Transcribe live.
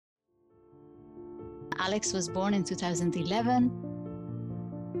Alex was born in 2011.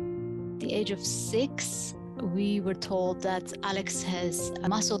 At the age of 6, we were told that Alex has a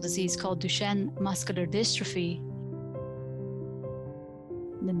muscle disease called Duchenne muscular dystrophy.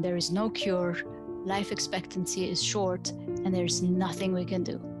 Then there is no cure, life expectancy is short, and there's nothing we can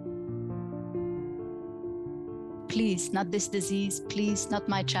do. Please, not this disease. Please, not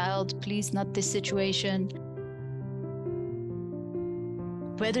my child. Please, not this situation.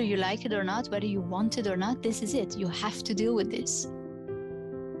 Whether you like it or not, whether you want it or not, this is it. You have to deal with this.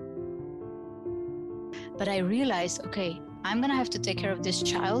 But I realized, okay, I'm gonna have to take care of this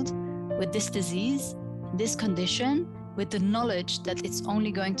child with this disease, this condition, with the knowledge that it's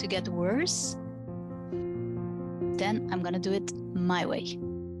only going to get worse. Then I'm gonna do it my way.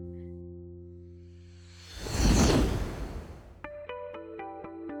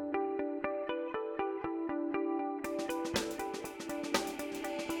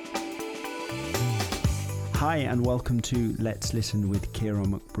 Hi and welcome to Let's Listen with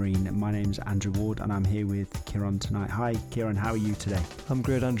Kieran McBreen. My name's Andrew Ward and I'm here with Kieran tonight. Hi Kieran, how are you today? I'm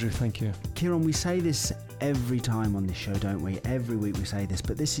great, Andrew, thank you. Kieran, we say this every time on this show, don't we? Every week we say this,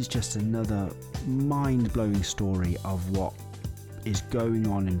 but this is just another mind-blowing story of what is going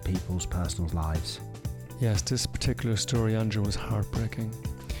on in people's personal lives. Yes, this particular story, Andrew, was heartbreaking.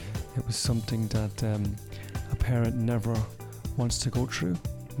 It was something that a parent never wants to go through,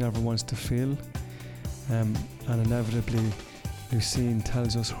 never wants to feel. And inevitably, Lousin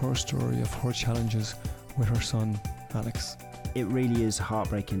tells us her story of her challenges with her son, Alex. It really is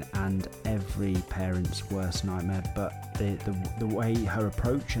heartbreaking and every parent's worst nightmare, but the way her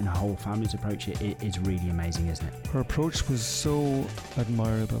approach and her whole family's approach it is really amazing, isn't it? Her approach was so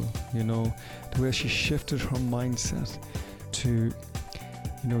admirable, the way she shifted her mindset to,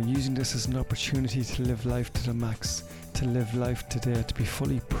 using this as an opportunity to live life to the max, to live life today, to be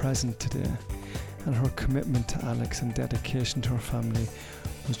fully present today. And her commitment to Alex and dedication to her family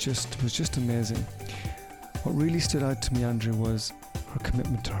was just amazing. What really stood out to me, Andrew, was her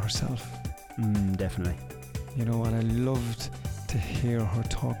commitment to herself. Definitely. And I loved to hear her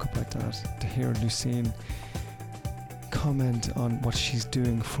talk about that, to hear Lousin comment on what she's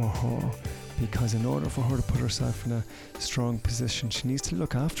doing for her. Because in order for her to put herself in a strong position, she needs to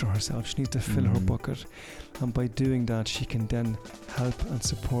look after herself. She needs to fill her bucket. And by doing that, she can then help and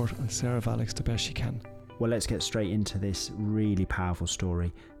support and serve Alex the best she can. Well, let's get straight into this really powerful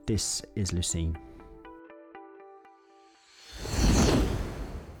story. This is Lousin.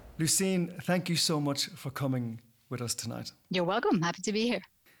 Lousin, thank you so much for coming with us tonight. You're welcome. Happy to be here.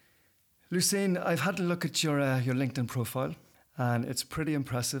 Lousin, I've had a look at your LinkedIn profile. And it's pretty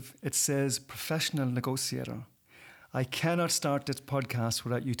impressive. It says professional negotiator. I cannot start this podcast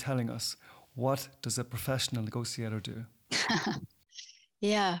without you telling us, what does a professional negotiator do?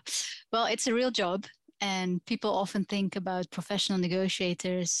 Yeah, well, it's a real job. And people often think about professional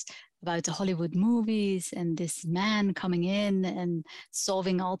negotiators, about the Hollywood movies and this man coming in and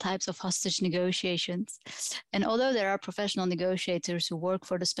solving all types of hostage negotiations. And although there are professional negotiators who work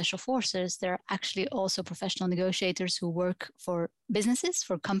for the special forces, there are actually also professional negotiators who work for businesses,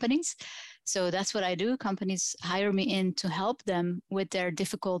 for companies. So that's what I do. Companies hire me in to help them with their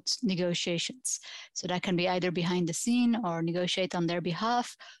difficult negotiations. So that can be either behind the scene or negotiate on their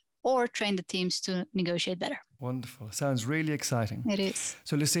behalf, or train the teams to negotiate better. Wonderful. Sounds really exciting. It is.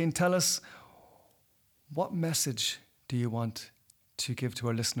 So Lousin, tell us, what message do you want to give to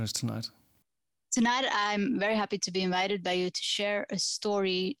our listeners tonight? Tonight, I'm very happy to be invited by you to share a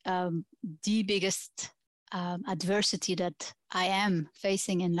story, the biggest adversity that I am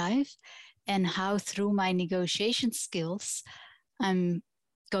facing in life, and how through my negotiation skills, I'm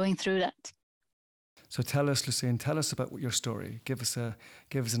going through that. So tell us, Lousin, about your story. Give us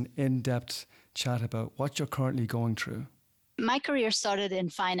an in-depth chat about what you're currently going through. My career started in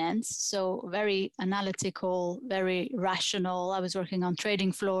finance, so very analytical, very rational. I was working on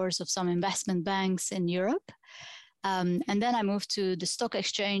trading floors of some investment banks in Europe. And then I moved to the stock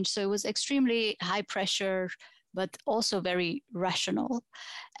exchange. So it was extremely high pressure, but also very rational.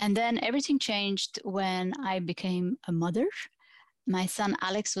 And then everything changed when I became a mother. My son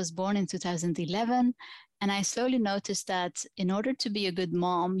Alex was born in 2011, and I slowly noticed that in order to be a good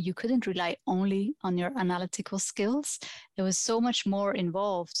mom, you couldn't rely only on your analytical skills. There was so much more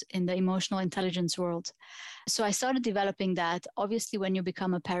involved in the emotional intelligence world. So I started developing that. Obviously, when you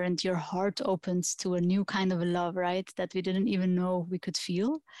become a parent, your heart opens to a new kind of a love, right? That we didn't even know we could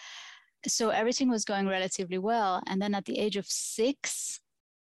feel. So everything was going relatively well. And then at the age of 6,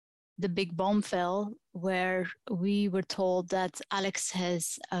 the big bomb fell, where we were told that Alex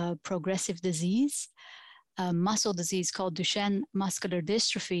has a progressive disease, a muscle disease called Duchenne muscular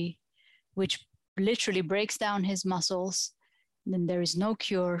dystrophy, which literally breaks down his muscles. Then there is no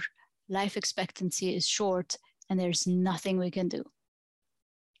cure. Life expectancy is short, and there's nothing we can do.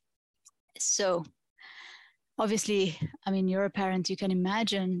 So obviously, I mean, you're a parent, you can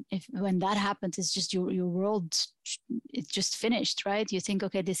imagine if when that happens, it's just your world, it's just finished, right? You think,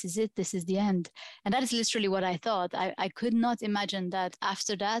 okay, this is it, this is the end. And that is literally what I thought. I could not imagine that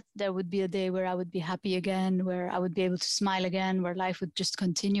after that, there would be a day where I would be happy again, where I would be able to smile again, where life would just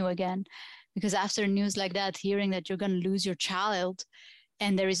continue again. Because after news like that, hearing that you're going to lose your child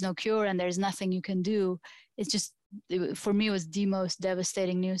and there is no cure and there's nothing you can do, it's just, for me, it was the most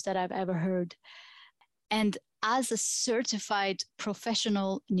devastating news that I've ever heard. And as a certified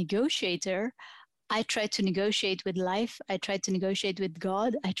professional negotiator, I tried to negotiate with life. I tried to negotiate with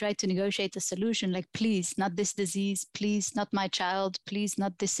God. I tried to negotiate a solution like, please, not this disease. Please, not my child. Please,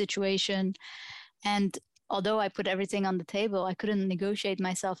 not this situation. And although I put everything on the table, I couldn't negotiate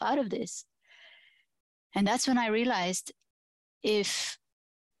myself out of this. And that's when I realized if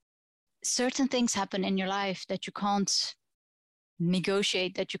certain things happen in your life that you can't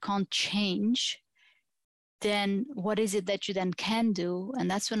negotiate, that you can't change, then what is it that you then can do? And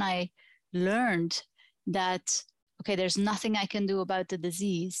that's when I learned that, okay, there's nothing I can do about the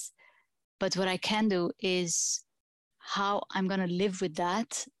disease, but what I can do is how I'm going to live with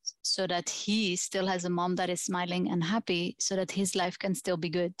that so that he still has a mom that is smiling and happy so that his life can still be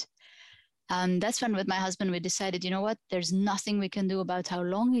good. And that's when with my husband, we decided, you know what, there's nothing we can do about how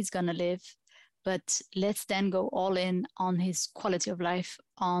long he's going to live, but let's then go all in on his quality of life,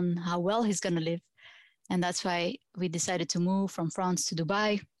 on how well he's going to live. And that's why we decided to move from France to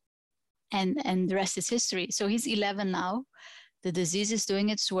Dubai. And the rest is history. So he's 11 now. The disease is doing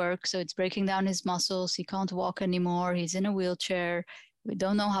its work. So it's breaking down his muscles. He can't walk anymore. He's in a wheelchair. We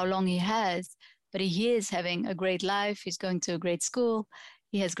don't know how long he has, but he is having a great life. He's going to a great school.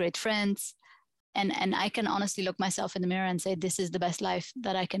 He has great friends. And I can honestly look myself in the mirror and say, this is the best life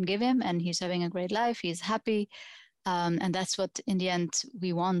that I can give him. And he's having a great life. He's happy. And that's what, in the end,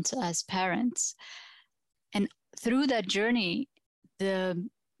 we want as parents. And through that journey, the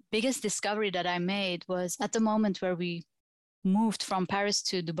biggest discovery that I made was at the moment where we moved from Paris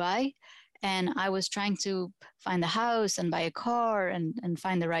to Dubai, and I was trying to find a house and buy a car and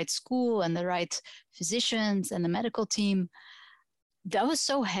find the right school and the right physicians and the medical team. That was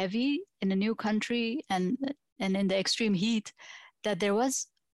so heavy in a new country and in the extreme heat that there was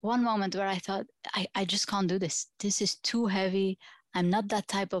one moment where I thought, I just can't do this. This is too heavy. I'm not that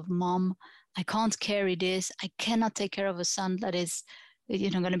type of mom. I can't carry this. I cannot take care of a son that is,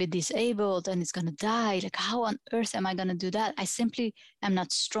 going to be disabled and is going to die. Like, how on earth am I going to do that? I simply am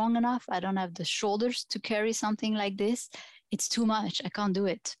not strong enough. I don't have the shoulders to carry something like this. It's too much. I can't do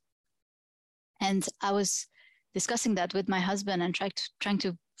it. And I was discussing that with my husband and trying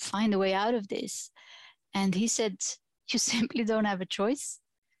to find a way out of this. And he said, you simply don't have a choice,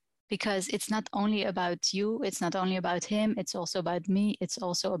 because it's not only about you. It's not only about him. It's also about me. It's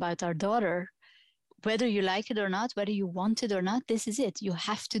also about our daughter. Whether you like it or not, whether you want it or not, this is it. You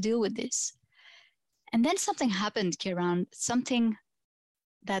have to deal with this. And then something happened, Kiran, something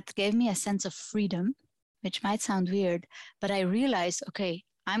that gave me a sense of freedom, which might sound weird, but I realized, okay,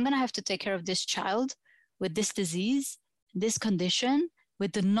 I'm going to have to take care of this child with this disease, this condition,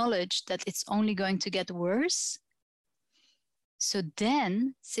 with the knowledge that it's only going to get worse. So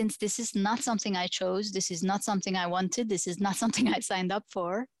then, since this is not something I chose, this is not something I wanted, this is not something I signed up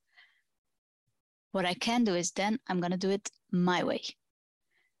for, what I can do is then I'm going to do it my way.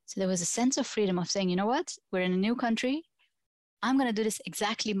 So there was a sense of freedom of saying, you know what, we're in a new country. I'm going to do this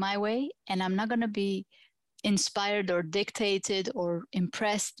exactly my way. And I'm not going to be inspired or dictated or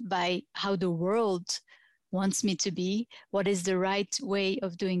impressed by how the world wants me to be. What is the right way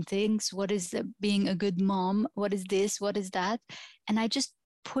of doing things? What is being a good mom? What is this? What is that? And I just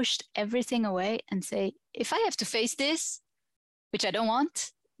pushed everything away and say, if I have to face this, which I don't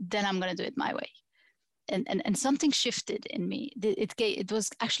want, then I'm going to do it my way. And something shifted in me. It was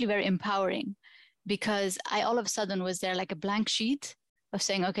actually very empowering, because I all of a sudden was there like a blank sheet of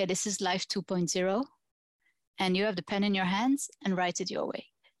saying, okay, this is life 2.0, and you have the pen in your hands and write it your way.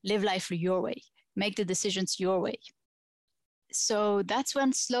 Live life your way. Make the decisions your way. So that's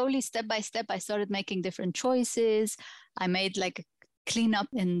when slowly, step by step, I started making different choices. I made like a cleanup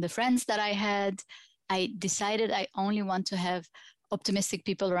in the friends that I had. I decided I only want to have optimistic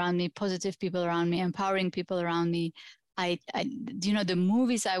people around me, positive people around me, empowering people around me. The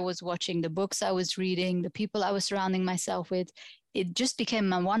movies I was watching, the books I was reading, the people I was surrounding myself with, it just became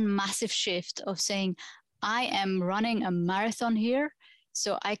one massive shift of saying, I am running a marathon here,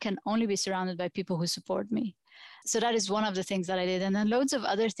 so I can only be surrounded by people who support me. So that is one of the things that I did. And then loads of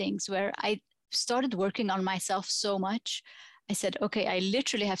other things where I started working on myself so much. I said, okay, I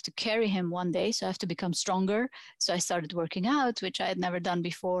literally have to carry him one day, so I have to become stronger. So I started working out, which I had never done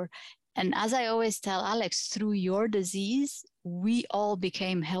before. And as I always tell Alex, through your disease, we all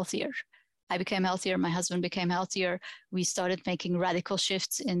became healthier. I became healthier. My husband became healthier. We started making radical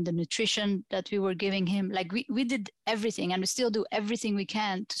shifts in the nutrition that we were giving him. Like we did everything, and we still do everything we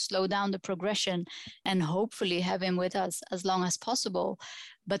can to slow down the progression and hopefully have him with us as long as possible.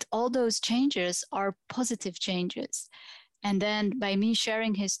 But all those changes are positive changes. And then by me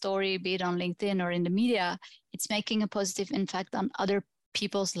sharing his story, be it on LinkedIn or in the media, it's making a positive impact on other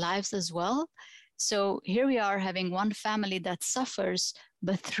people's lives as well. So here we are having one family that suffers,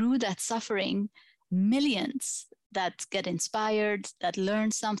 but through that suffering, millions that get inspired, that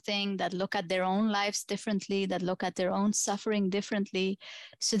learn something, that look at their own lives differently, that look at their own suffering differently.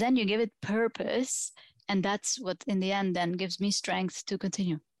 So then you give it purpose. And that's what in the end then gives me strength to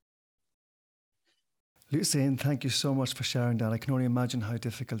continue. Lousin, thank you so much for sharing that. I can only imagine how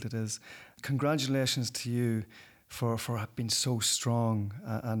difficult it is. Congratulations to you for being so strong,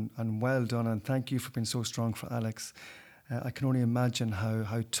 and well done. And thank you for being so strong for Alex. I can only imagine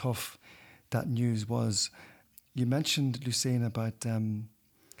how tough that news was. You mentioned, Lousin, about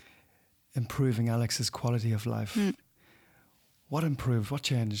improving Alex's quality of life. What improved? What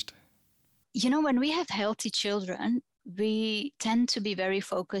changed? You know, when we have healthy children, we tend to be very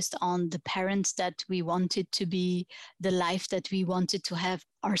focused on the parents that we wanted to be, the life that we wanted to have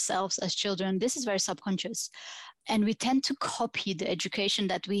ourselves as children. This is very subconscious. And we tend to copy the education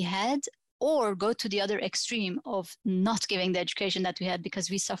that we had or go to the other extreme of not giving the education that we had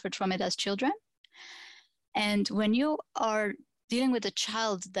because we suffered from it as children. And when you are dealing with a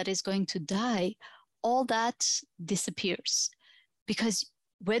child that is going to die, all that disappears because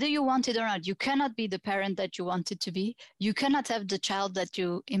whether you want it or not, you cannot be the parent that you wanted to be. You cannot have the child that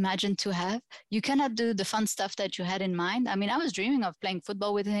you imagined to have. You cannot do the fun stuff that you had in mind. I mean, I was dreaming of playing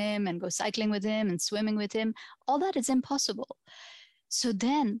football with him and go cycling with him and swimming with him. All that is impossible. So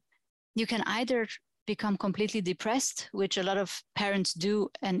then you can either become completely depressed, which a lot of parents do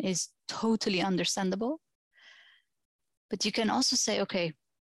and is totally understandable. But you can also say, okay,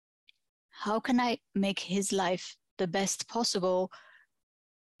 how can I make his life the best possible,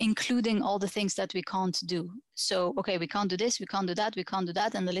 including all the things that we can't do? So, okay, we can't do this, we can't do that, we can't do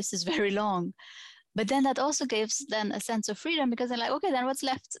that, and the list is very long. But then that also gives then a sense of freedom because they're like, okay, then what's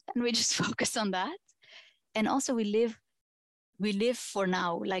left? And we just focus on that. And also we live for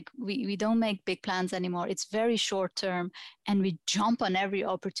now. Like we don't make big plans anymore. It's very short term, and we jump on every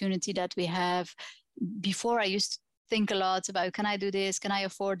opportunity that we have. Before I used to think a lot about, can I do this? Can I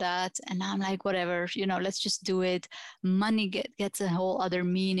afford that? And now I'm like, whatever, let's just do it. Money gets a whole other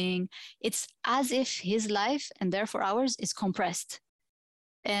meaning. It's as if his life and therefore ours is compressed.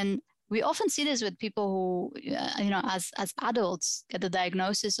 And we often see this with people who, as adults get the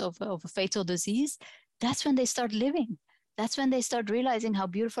diagnosis of a fatal disease. That's when they start living. That's when they start realizing how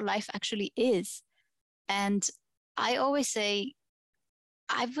beautiful life actually is. And I always say,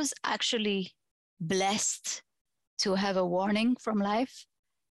 I was actually blessed to have a warning from life,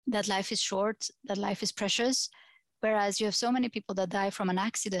 that life is short, that life is precious. Whereas you have so many people that die from an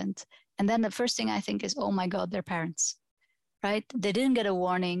accident. And then the first thing I think is, oh my God, they're parents, right? They didn't get a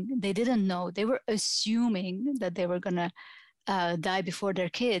warning. They didn't know. They were assuming that they were going to die before their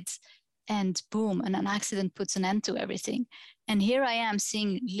kids. And boom, and an accident puts an end to everything. And here I am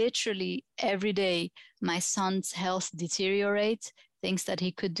seeing literally every day my son's health deteriorate, things that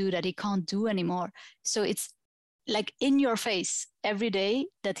he could do that he can't do anymore. So it's like in your face every day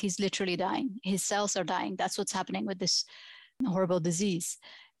that he's literally dying. His cells are dying. That's what's happening with this horrible disease.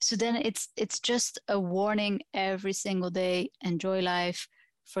 So then it's just a warning every single day. Enjoy life.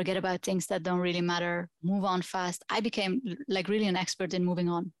 Forget about things that don't really matter. Move on fast. I became like really an expert in moving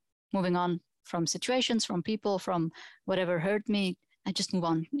on from situations, from people, from whatever hurt me. I just move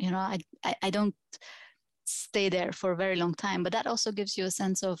on. I don't stay there for a very long time. But that also gives you a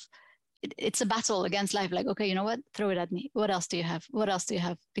sense of it's a battle against life. Like, okay, you know what? Throw it at me. What else do you have? What else do you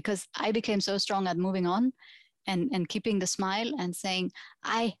have? Because I became so strong at moving on and keeping the smile and saying,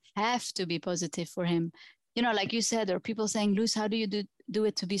 I have to be positive for him. Like you said, or people saying, Luz, how do you do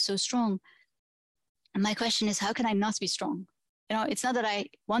it to be so strong? And my question is, how can I not be strong? It's not that I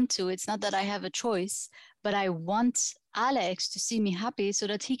want to, it's not that I have a choice, but I want Alex to see me happy so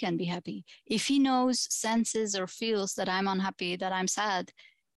that he can be happy. If he knows, senses, or feels that I'm unhappy, that I'm sad,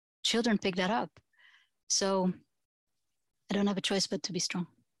 children pick that up. So I don't have a choice but to be strong.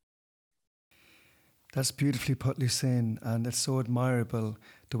 That's beautifully put, Lousin, and it's so admirable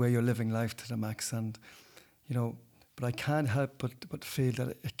the way you're living life to the max. And, but but I can't help but feel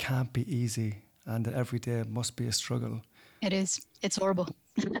that it can't be easy and that every day must be a struggle. It is. It's horrible.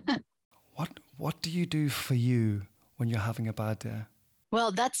 What do you do for you when you're having a bad day?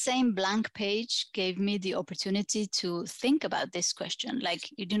 Well, that same blank page gave me the opportunity to think about this question. Like,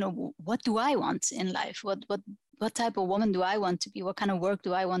 what do I want in life? What type of woman do I want to be? What kind of work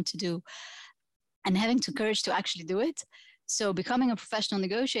do I want to do? And having the courage to actually do it. So becoming a professional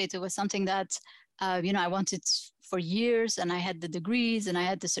negotiator was something that, I wanted for years, and I had the degrees and I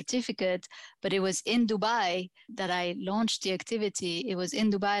had the certificate, but it was in Dubai that I launched the activity. It was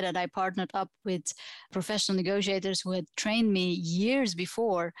in Dubai that I partnered up with professional negotiators who had trained me years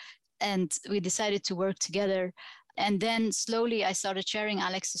before, and we decided to work together. And then slowly I started sharing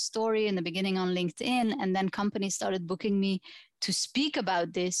Alex's story in the beginning on LinkedIn, and then companies started booking me to speak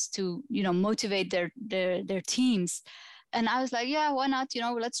about this, to motivate their teams. And I was like, yeah, why not?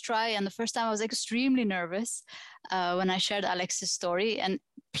 Let's try. And the first time I was extremely nervous when I shared Alex's story. And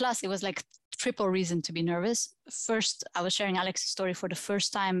plus, it was like triple reason to be nervous. First, I was sharing Alex's story for the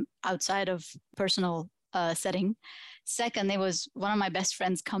first time outside of personal setting. Second, it was one of my best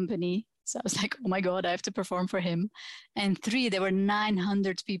friend's company. So I was like, oh my God, I have to perform for him. And three, there were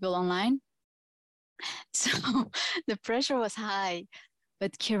 900 people online. So the pressure was high.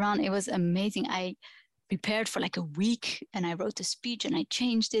 But Kiran, it was amazing. I prepared for like a week and I wrote a speech and I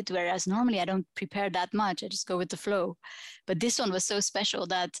changed it. Whereas normally I don't prepare that much. I just go with the flow. But this one was so special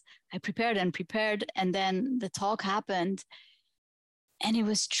that I prepared. And then the talk happened. And it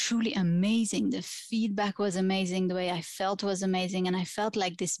was truly amazing. The feedback was amazing. The way I felt was amazing. And I felt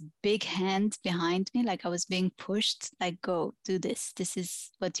like this big hand behind me, like I was being pushed, like, go do this. This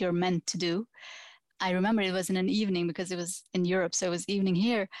is what you're meant to do. I remember it was in an evening because it was in Europe. So it was evening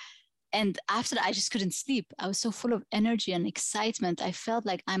here. And after that, I just couldn't sleep. I was so full of energy and excitement. I felt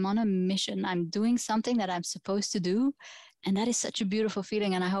like I'm on a mission. I'm doing something that I'm supposed to do. And that is such a beautiful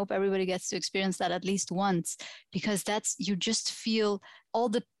feeling. And I hope everybody gets to experience that at least once, because you just feel all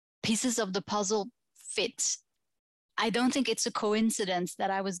the pieces of the puzzle fit. I don't think it's a coincidence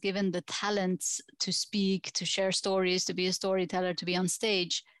that I was given the talents to speak, to share stories, to be a storyteller, to be on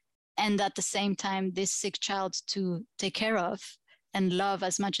stage. And at the same time, this sick child to take care of and love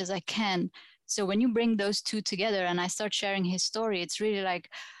as much as I can. So when you bring those two together and I start sharing his story, it's really like,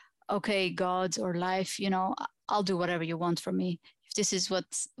 okay, God or life, I'll do whatever you want from me. If this is what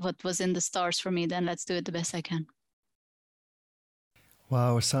was in the stars for me, then let's do it the best I can.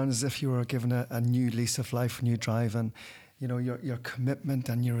 Wow, it sounds as if you were given a new lease of life, a new drive, and your commitment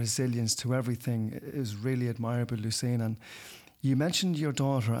and your resilience to everything is really admirable, Lousin. And you mentioned your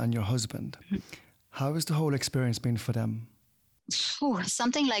daughter and your husband. Mm-hmm. How has the whole experience been for them?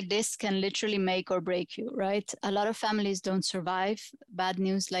 Something like this can literally make or break you, right? A lot of families don't survive bad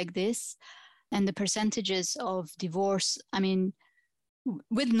news like this. And the percentages of divorce,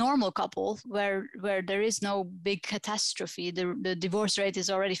 with normal couples where there is no big catastrophe, the divorce rate is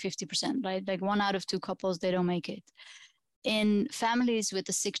already 50%, right? Like 1 out of 2 couples, they don't make it. In families with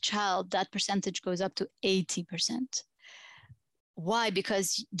a sick child, that percentage goes up to 80%. Why?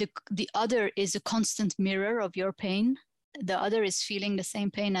 Because the other is a constant mirror of your pain. The other is feeling the same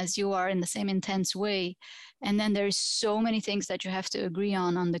pain as you are in the same intense way. And then there's so many things that you have to agree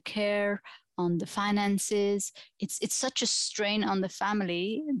on the care, on the finances. It's such a strain on the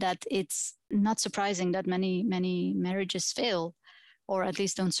family that it's not surprising that many marriages fail, or at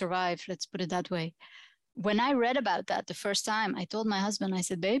least don't survive. Let's put it that way. When I read about that the first time, I told my husband, I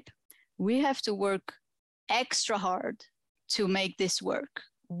said, babe, we have to work extra hard to make this work.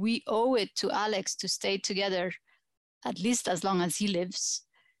 We owe it to Alex to stay together at least as long as he lives,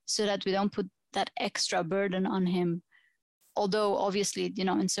 so that we don't put that extra burden on him. Although obviously,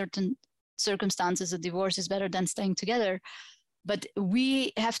 in certain circumstances, a divorce is better than staying together, but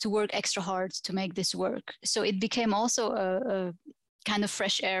we have to work extra hard to make this work. So it became also a kind of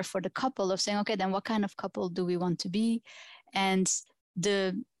fresh air for the couple of saying, okay, then what kind of couple do we want to be? And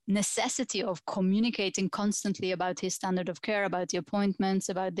the necessity of communicating constantly about his standard of care, about the appointments,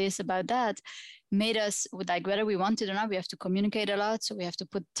 about this, about that, made us, like, whether we want it or not, we have to communicate a lot. So we have to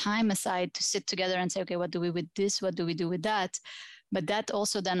put time aside to sit together and say, okay, what do we with this? What do we do with that? But that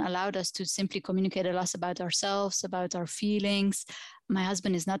also then allowed us to simply communicate a lot about ourselves, about our feelings. My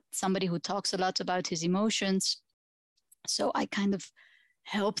husband is not somebody who talks a lot about his emotions. So I kind of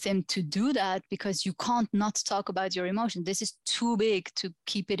helped him to do that, because you can't not talk about your emotions. This is too big to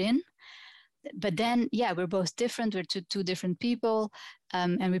keep it in. But then, yeah, we're both different. We're two different people,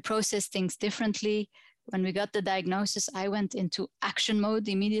 and we process things differently. when we got the diagnosis, I went into action mode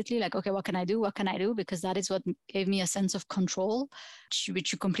immediately. Like, okay, what can I do? What can I do? Because that is what gave me a sense of control,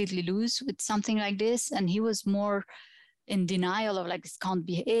 which you completely lose with something like this. And he was more in denial of like, this can't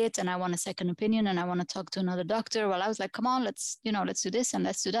be it. And I want a second opinion and I want to talk to another doctor. Well, I was like, come on, let's do this and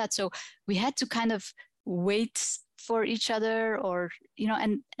let's do that. So we had to kind of wait for each other, or,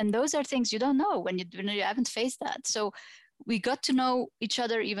 and those are things you don't know when you haven't faced that. So we got to know each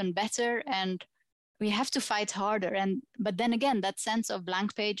other even better, and we have to fight harder. But then again, that sense of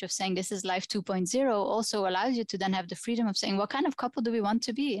blank page of saying this is life 2.0 also allows you to then have the freedom of saying, what kind of couple do we want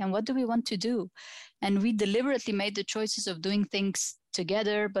to be and what do we want to do? And we deliberately made the choices of doing things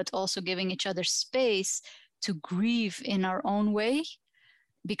together, but also giving each other space to grieve in our own way.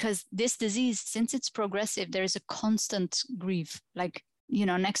 Because this disease, since it's progressive, there is a constant grief. Like,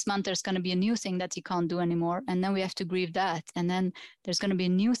 next month there's going to be a new thing that he can't do anymore. And then we have to grieve that. And then there's going to be a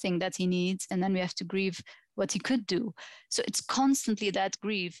new thing that he needs. And then we have to grieve what he could do. So it's constantly that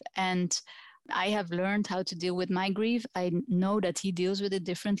grief. And I have learned how to deal with my grief. I know that he deals with it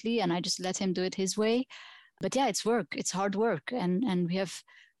differently, and I just let him do it his way. But yeah, it's work. It's hard work. And we have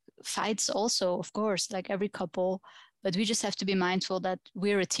fights also, of course, like every couple. But we just have to be mindful that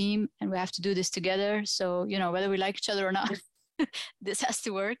we're a team and we have to do this together. So, whether we like each other or not, this has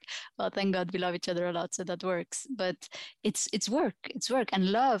to work. Well, thank God we love each other a lot, so that works. But it's work. It's work.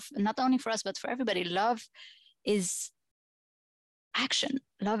 And love, not only for us, but for everybody, love is action.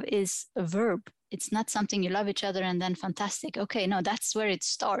 Love is a verb. It's not something you love each other and then fantastic. Okay, no, that's where it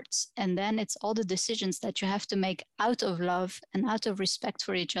starts. And then it's all the decisions that you have to make out of love and out of respect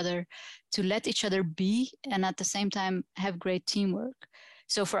for each other to let each other be, and at the same time have great teamwork.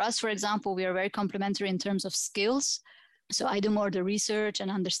 So for us, for example, we are very complementary in terms of skills. So I do more the research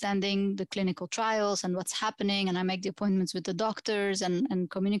and understanding the clinical trials and what's happening. And I make the appointments with the doctors and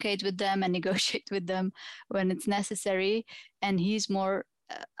communicate with them and negotiate with them when it's necessary. And he's more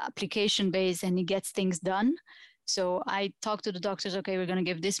application based and he gets things done. So I talk to the doctors, okay, we're going to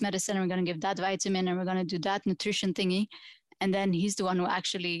give this medicine and we're going to give that vitamin and we're going to do that nutrition thingy. And then he's the one who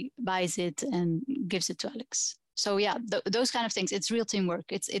actually buys it and gives it to Alex. So yeah, those kind of things. It's real teamwork.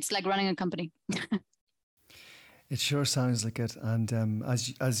 It's like running a company. It sure sounds like it. And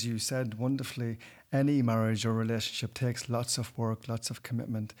as you said wonderfully, any marriage or relationship takes lots of work, lots of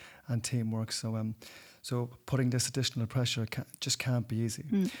commitment and teamwork. So putting this additional pressure just can't be easy.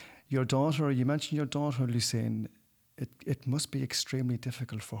 Your daughter, you mentioned your daughter, Lousin. It must be extremely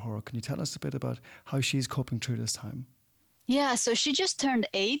difficult for her. Can you tell us a bit about how she's coping through this time? Yeah, so she just turned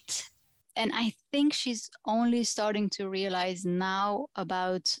 8. And I think she's only starting to realize now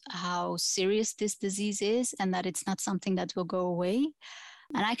about how serious this disease is and that it's not something that will go away.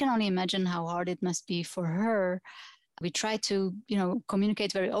 And I can only imagine how hard it must be for her. We try to,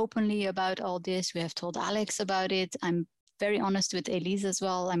 communicate very openly about all this. We have told Alex about it. I'm very honest with Elise as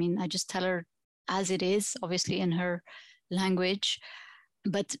well. I mean, I just tell her as it is, obviously in her language.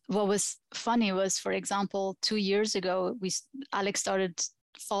 But what was funny was, for example, 2 years ago, Alex started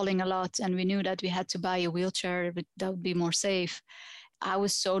falling a lot and we knew that we had to buy a wheelchair that would be more safe. I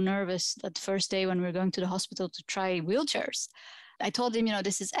was so nervous that first day when we were going to the hospital to try wheelchairs. I told him,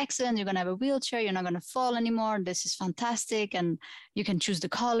 this is excellent. You're going to have a wheelchair. You're not going to fall anymore. This is fantastic. And you can choose the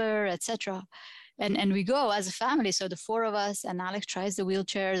color, etc. And we go as a family. So the 4 of us, and Alex tries the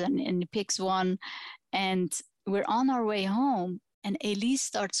wheelchairs and he picks one. And we're on our way home and Elise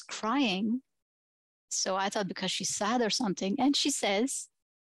starts crying. So I thought because she's sad or something. And she says,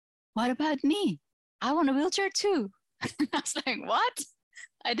 what about me? I want a wheelchair too. I was like, what?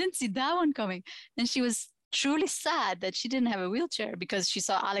 I didn't see that one coming. And she was truly sad that she didn't have a wheelchair because she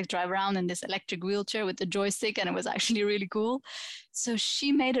saw Alex drive around in this electric wheelchair with the joystick and it was actually really cool. So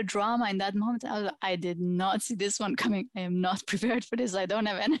she made a drama in that moment. I was like, I did not see this one coming. I am not prepared for this. I don't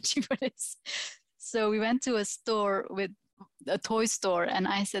have energy for this. So we went to a store with a toy store and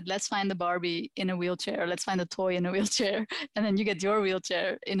I said, let's find the Barbie in a wheelchair. Let's find a toy in a wheelchair. And then you get your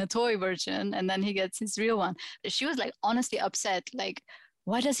wheelchair in a toy version. And then he gets his real one. She was like, honestly upset. Like,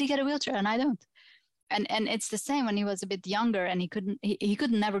 why does he get a wheelchair and I don't? And it's the same when he was a bit younger and he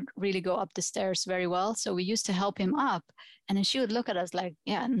could never really go up the stairs very well. So we used to help him up. And then she would look at us like,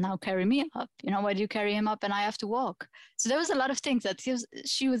 yeah, now carry me up. Why do you carry him up and I have to walk? So there was a lot of things that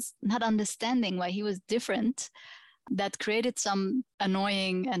she was not understanding why he was different. That created some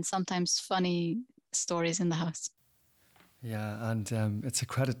annoying and sometimes funny stories in the house. Yeah, and it's a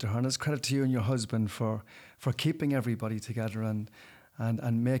credit to her, and it's a credit to you and your husband for keeping everybody together and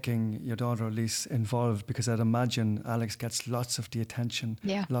and making your daughter Elise involved, because I'd imagine Alex gets lots of the attention,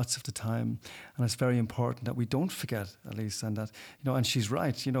 lots of the time, and it's very important that we don't forget Elise, and that, you know, and she's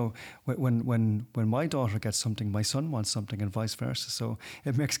right, you know, when my daughter gets something, my son wants something, and vice versa. So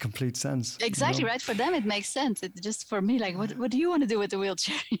it makes complete sense. Exactly, you know? right. For them, it makes sense. It's just for me, like, what do you want to do with the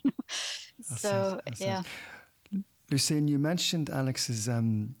wheelchair? That's it. Lousin, you mentioned Alex's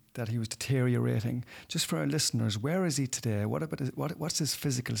that he was deteriorating. Just for our listeners, where is he today? What's his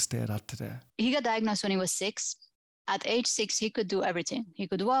physical state at today? He got diagnosed when he was 6. At age 6, he could do everything. He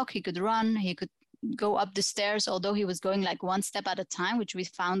could walk, he could run, he could go up the stairs, although he was going like one step at a time, which we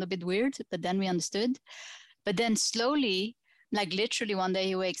found a bit weird, but then we understood. But then slowly, like literally one day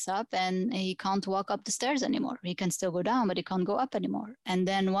he wakes up and he can't walk up the stairs anymore. He can still go down, but he can't go up anymore. And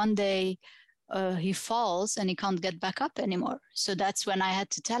then one day he falls and he can't get back up anymore. So that's when I had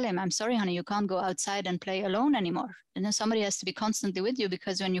to tell him, I'm sorry, honey, you can't go outside and play alone anymore. And then somebody has to be constantly with you,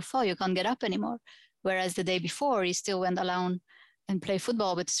 because when you fall, you can't get up anymore. Whereas the day before, he still went alone and play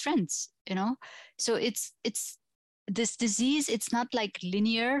football with his friends, you know? So it's this disease, it's not like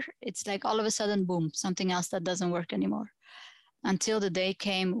linear. It's like all of a sudden, boom, something else that doesn't work anymore. Until the day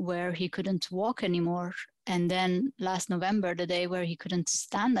came where he couldn't walk anymore. And then last November, the day where he couldn't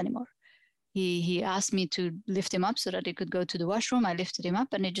stand anymore. He asked me to lift him up so that he could go to the washroom. I lifted him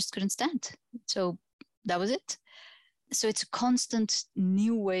up and he just couldn't stand. So that was it. So it's a constant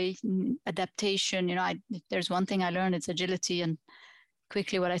new way, adaptation. You know, if there's one thing I learned, it's agility, and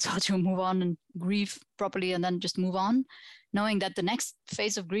quickly what I taught you, move on and grieve properly and then just move on, knowing that the next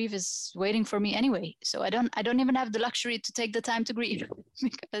phase of grief is waiting for me anyway. So I don't even have the luxury to take the time to grieve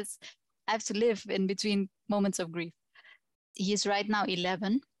because I have to live in between moments of grief. He is right now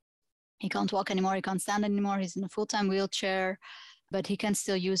 11. He can't walk anymore. He can't stand anymore. He's in a full-time wheelchair, but he can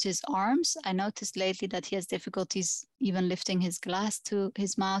still use his arms. I noticed lately that he has difficulties even lifting his glass to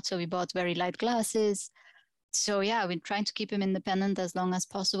his mouth. So we bought very light glasses. So yeah, we're trying to keep him independent as long as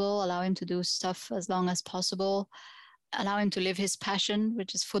possible, allow him to do stuff as long as possible, allow him to live his passion,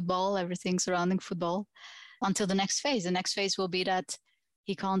 which is football, everything surrounding football, until the next phase. The next phase will be that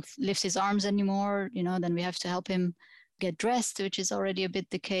he can't lift his arms anymore. You know, then we have to help him get dressed, which is already a bit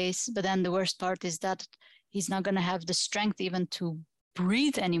the case. But then the worst part is that he's not going to have the strength even to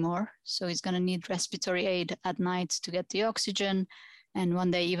breathe anymore. So he's going to need respiratory aid at night to get the oxygen. And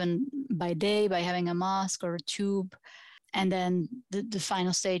one day, even by day, by having a mask or a tube. And then the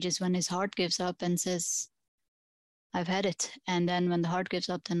final stage is when his heart gives up and says, I've had it. And then when the heart gives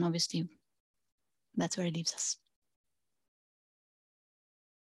up, then obviously that's where he leaves us.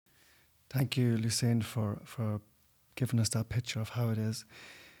 Thank you, Lousin, for giving us that picture of how it is.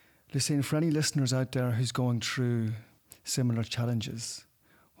 Lousin, for any listeners out there who's going through similar challenges,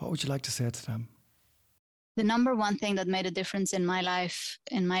 what would you like to say to them? The number one thing that made a difference in my life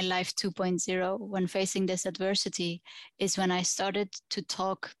 2.0, when facing this adversity, is when I started to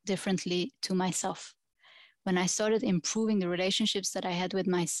talk differently to myself. When I started improving the relationships that I had with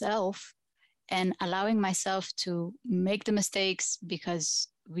myself and allowing myself to make the mistakes, because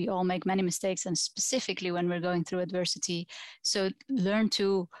we all make many mistakes, and specifically when we're going through adversity. So learn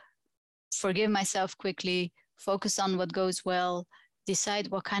to forgive myself quickly, focus on what goes well, decide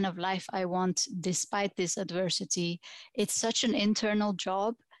what kind of life I want despite this adversity. It's such an internal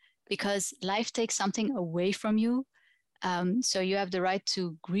job because life takes something away from you. So you have the right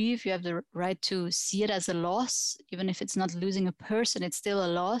to grieve. You have the right to see it as a loss. Even if it's not losing a person, it's still a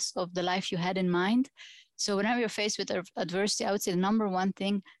loss of the life you had in mind. So whenever you're faced with adversity, I would say the number one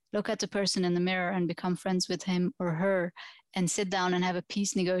thing, look at the person in the mirror and become friends with him or her, and sit down and have a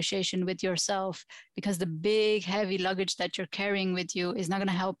peace negotiation with yourself, because the big heavy luggage that you're carrying with you is not going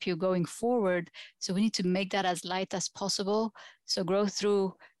to help you going forward. So we need to make that as light as possible. So grow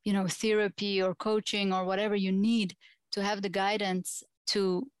through, therapy or coaching or whatever you need to have the guidance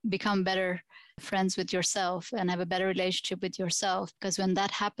to become better friends with yourself and have a better relationship with yourself. Because when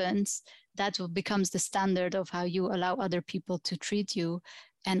that happens, that becomes the standard of how you allow other people to treat you.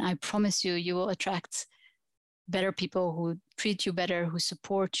 And I promise you, you will attract better people who treat you better, who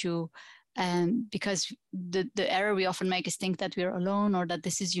support you. And because the error we often make is think that we're alone or that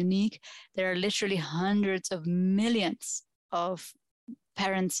this is unique. There are literally hundreds of millions of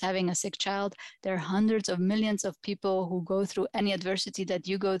parents having a sick child. There are hundreds of millions of people who go through any adversity that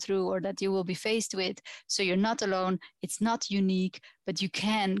you go through or that you will be faced with. So you're not alone. It's not unique, but you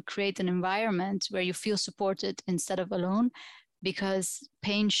can create an environment where you feel supported instead of alone, because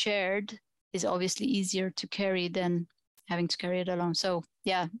pain shared is obviously easier to carry than having to carry it alone. So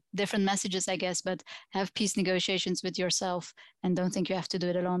yeah, different messages, I guess, but have peace negotiations with yourself and don't think you have to do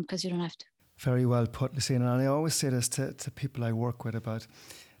it alone, because you don't have to. Very well put, Lucina. And I always say this to people I work with about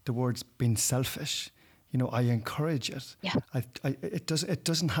the words being selfish. You know, I encourage it. Yeah. It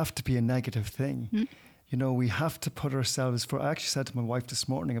doesn't have to be a negative thing. Mm. You know, we have to put ourselves first. I actually said to my wife this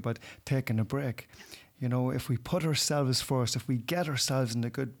morning about taking a break. You know, if we put ourselves first, if we get ourselves in a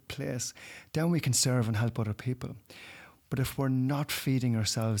good place, then we can serve and help other people. But if we're not feeding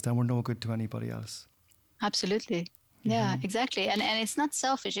ourselves, then we're no good to anybody else. Absolutely. Yeah, exactly. And it's not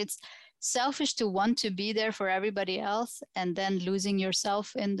selfish. It's selfish to want to be there for everybody else and then losing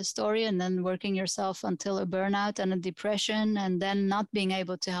yourself in the story and then working yourself until a burnout and a depression and then not being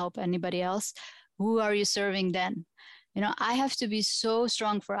able to help anybody else. Who are you serving then? You know, I have to be so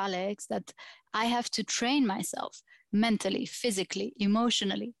strong for Alex that I have to train myself mentally, physically,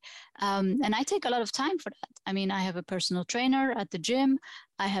 emotionally. And I take a lot of time for that. I mean, I have a personal trainer at the gym.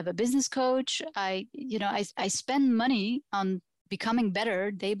 I have a business coach. I spend money on becoming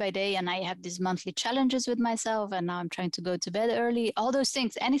better day by day. And I have these monthly challenges with myself. And now I'm trying to go to bed early. All those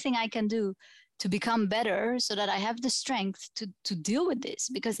things, anything I can do to become better so that I have the strength to deal with this,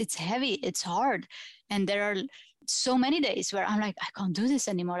 because it's heavy, it's hard. And there are so many days where I'm like, I can't do this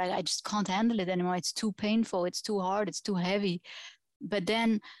anymore. Like, I just can't handle it anymore. It's too painful. It's too hard. It's too heavy. But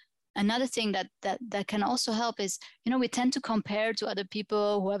then another thing that can also help is, you know, we tend to compare to other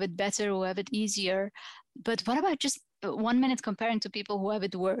people who have it better, who have it easier. But what about just 1 minute comparing to people who have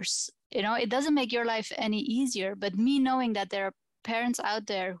it worse? You know, it doesn't make your life any easier. But me knowing that there are parents out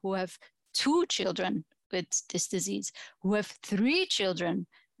there who have 2 children with this disease, who have 3 children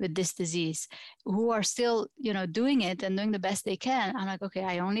with this disease, who are still, you know, doing it and doing the best they can. I'm like, okay,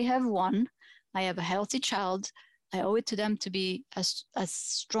 I only have 1. I have a healthy child. I owe it to them to be as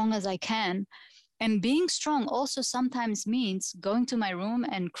strong as I can. And being strong also sometimes means going to my room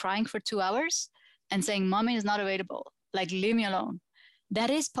and crying for 2 hours and saying, Mommy is not available. Like, leave me alone. That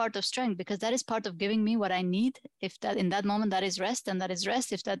is part of strength, because that is part of giving me what I need. If that in that moment, that is rest, and that is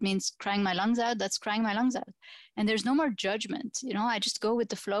rest. If that means crying my lungs out, that's crying my lungs out. And there's no more judgment. You know, I just go with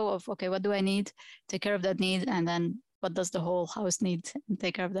the flow of, okay, what do I need? Take care of that need. And then what does the whole house need? And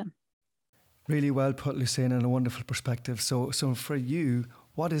take care of them. Really well put, Lucina, and a wonderful perspective. So for you,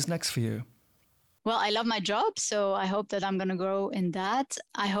 what is next for you? Well, I love my job, so I hope that I'm going to grow in that.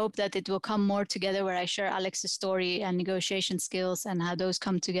 I hope that it will come more together, where I share Alex's story and negotiation skills and how those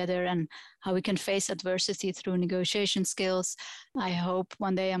come together and how we can face adversity through negotiation skills. I hope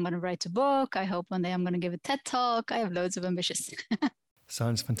one day I'm going to write a book. I hope one day I'm going to give a TED Talk. I have loads of ambitions.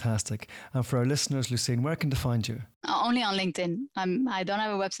 Sounds fantastic. And for our listeners, Lucine, where can they find you? Only on LinkedIn. I don't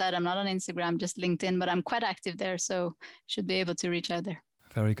have a website. I'm not on Instagram, just LinkedIn, but I'm quite active there, so should be able to reach out there.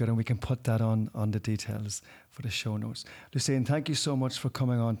 Very good. And we can put that on the details for the show notes. Lucine, thank you so much for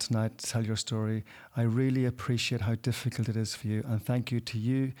coming on tonight to tell your story. I really appreciate how difficult it is for you. And thank you to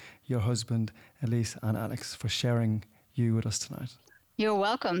you, your husband, Elise, and Alex, for sharing you with us tonight. You're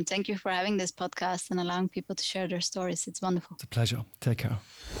welcome. Thank you for having this podcast and allowing people to share their stories. It's wonderful. It's a pleasure. Take care.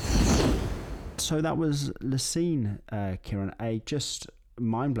 So that was Lousin, Kieran. Just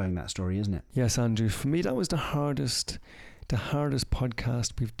mind-blowing, that story, isn't it? Yes, Andrew. For me, that was the hardest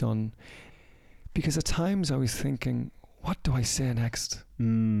podcast we've done, because at times I was thinking, what do I say next?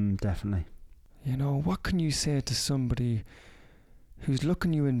 Definitely. You know, what can you say to somebody who's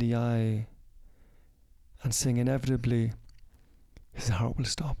looking you in the eye and saying inevitably his heart will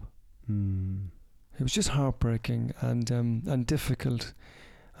stop? It was just heartbreaking and difficult,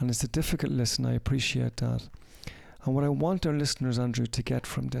 and it's a difficult listen. I appreciate that. And what I want our listeners, Andrew, to get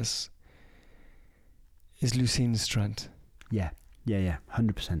from this is Lucine's strength. Yeah,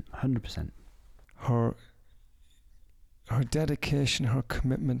 100%. Her dedication, her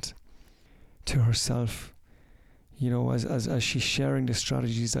commitment to herself, you know, as she's sharing the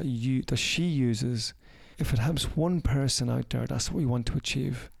strategies that she uses. If it helps one person out there, that's what we want to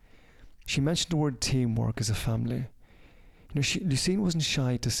achieve. She mentioned the word teamwork as a family. You know, Lousin wasn't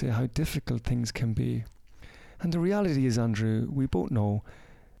shy to say how difficult things can be. And the reality is, Andrew, we both know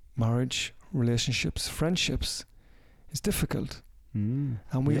marriage, relationships, friendships, it's difficult. And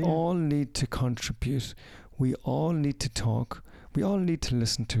we all need to contribute. We all need to talk. We all need to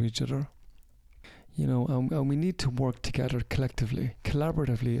listen to each other. You know, and we need to work together collectively,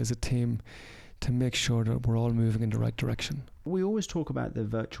 collaboratively as a team to make sure that we're all moving in the right direction. We always talk about the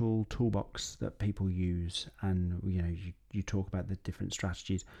virtual toolbox that people use, and you know, you talk about the different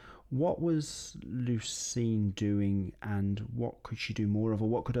strategies. What was Lousin doing, and what could she do more of, or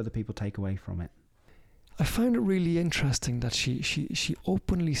what could other people take away from it? I found it really interesting that she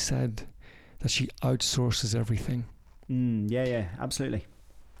openly said that she outsources everything. Yeah, absolutely.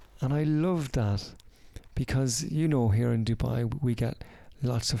 And I love that, because, you know, here in Dubai we get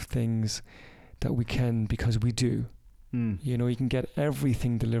lots of things that we can, because we do. You know, you can get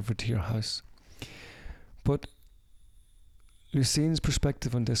everything delivered to your house. But Lucine's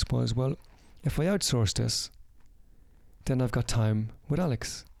perspective on this was, well, if I outsource this, then I've got time with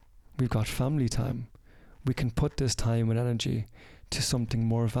Alex. We've got family time. We can put this time and energy to something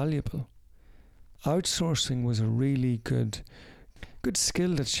more valuable. Outsourcing was a really good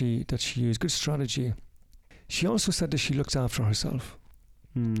skill that she used, good strategy. She also said that she looks after herself.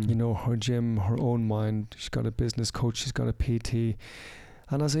 You know, her gym, her own mind. She's got a business coach, she's got a PT.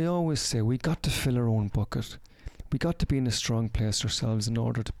 And as I always say, we got to fill our own bucket. We got to be in a strong place ourselves in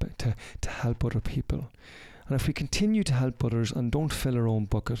order to help other people. And if we continue to help others and don't fill our own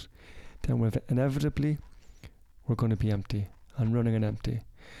bucket, then we're going to be empty and running on empty.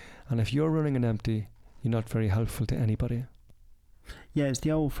 And if you're running on empty, you're not very helpful to anybody. Yeah, it's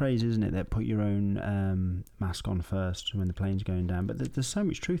the old phrase, isn't it, that put your own mask on first when the plane's going down. But there's so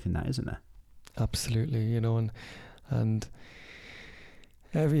much truth in that, isn't there? Absolutely, you know, and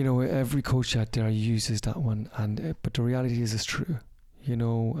every coach out there uses that one, but the reality is it's true, you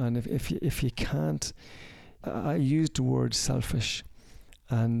know. And if you can't, I used the word selfish,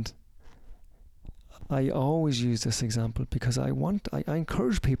 and I always use this example because I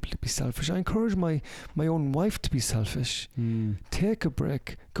encourage people to be selfish. I encourage my own wife to be selfish. Take a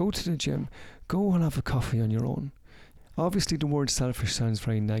break, go to the gym, go and have a coffee on your own. Obviously the word selfish sounds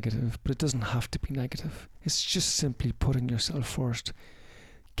very negative, but it doesn't have to be negative. It's just simply putting yourself first.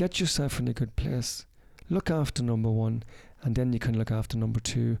 Get yourself in a good place. Look after number one, and then you can look after number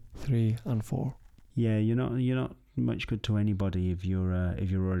 2, 3 and 4. Yeah, you're not much good to anybody if you're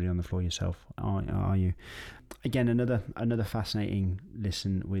already on the floor yourself, are you? Again, another fascinating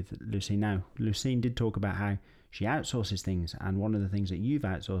listen with Lucine. Now, Lucine did talk about how she outsources things, and one of the things that you've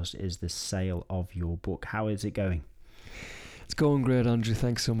outsourced is the sale of your book. How is it going? It's going great, Andrew.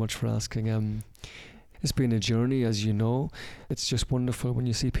 Thanks so much for asking. It's been a journey, as you know. It's just wonderful when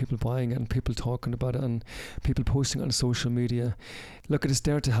you see people buying it and people talking about it and people posting it on social media. Look, it's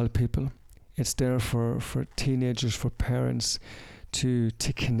there to help people. It's there for teenagers, for parents to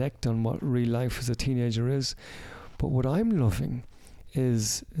connect on what real life as a teenager is. But what I'm loving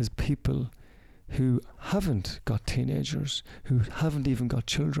is people who haven't got teenagers, who haven't even got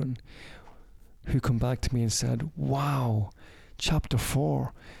children, who come back to me and said, wow, chapter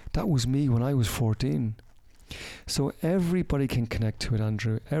 4, that was me when I was 14. So everybody can connect to it,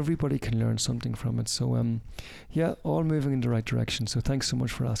 Andrew. Everybody can learn something from it. So yeah, all moving in the right direction. So thanks so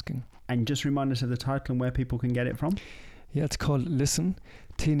much for asking. And just remind us of the title and where people can get it from. Yeah, it's called Listen,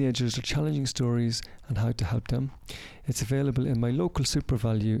 Teenagers Are Challenging Stories and How to Help Them. It's available in my local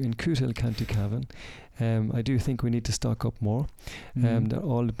SuperValu in Cootehill, County Cavan. I do think we need to stock up more.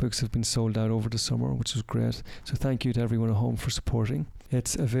 All the books have been sold out over the summer, which was great. So thank you to everyone at home for supporting.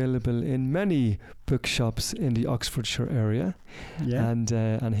 It's available in many bookshops in the Oxfordshire area, and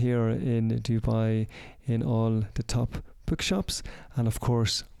here in Dubai in all the top bookshops, and of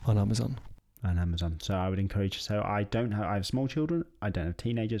course on Amazon. So I would encourage you. So I have small children, I don't have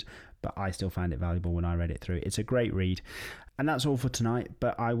teenagers, but I still found it valuable when I read it through. It's a great read. And that's all for tonight,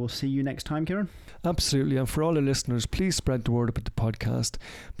 but I will see you next time, Kieran. Absolutely. And for all the listeners, please spread the word about the podcast.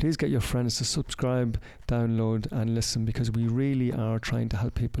 Please get your friends to subscribe, download and listen, because we really are trying to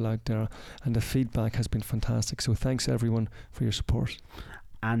help people out there, and the feedback has been fantastic. So thanks everyone for your support.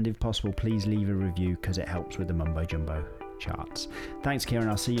 And if possible, please leave a review because it helps with the mumbo jumbo charts. Thanks, Kieran.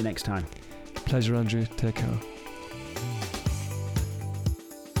 I'll see you next time. Pleasure, Andrew. Take care.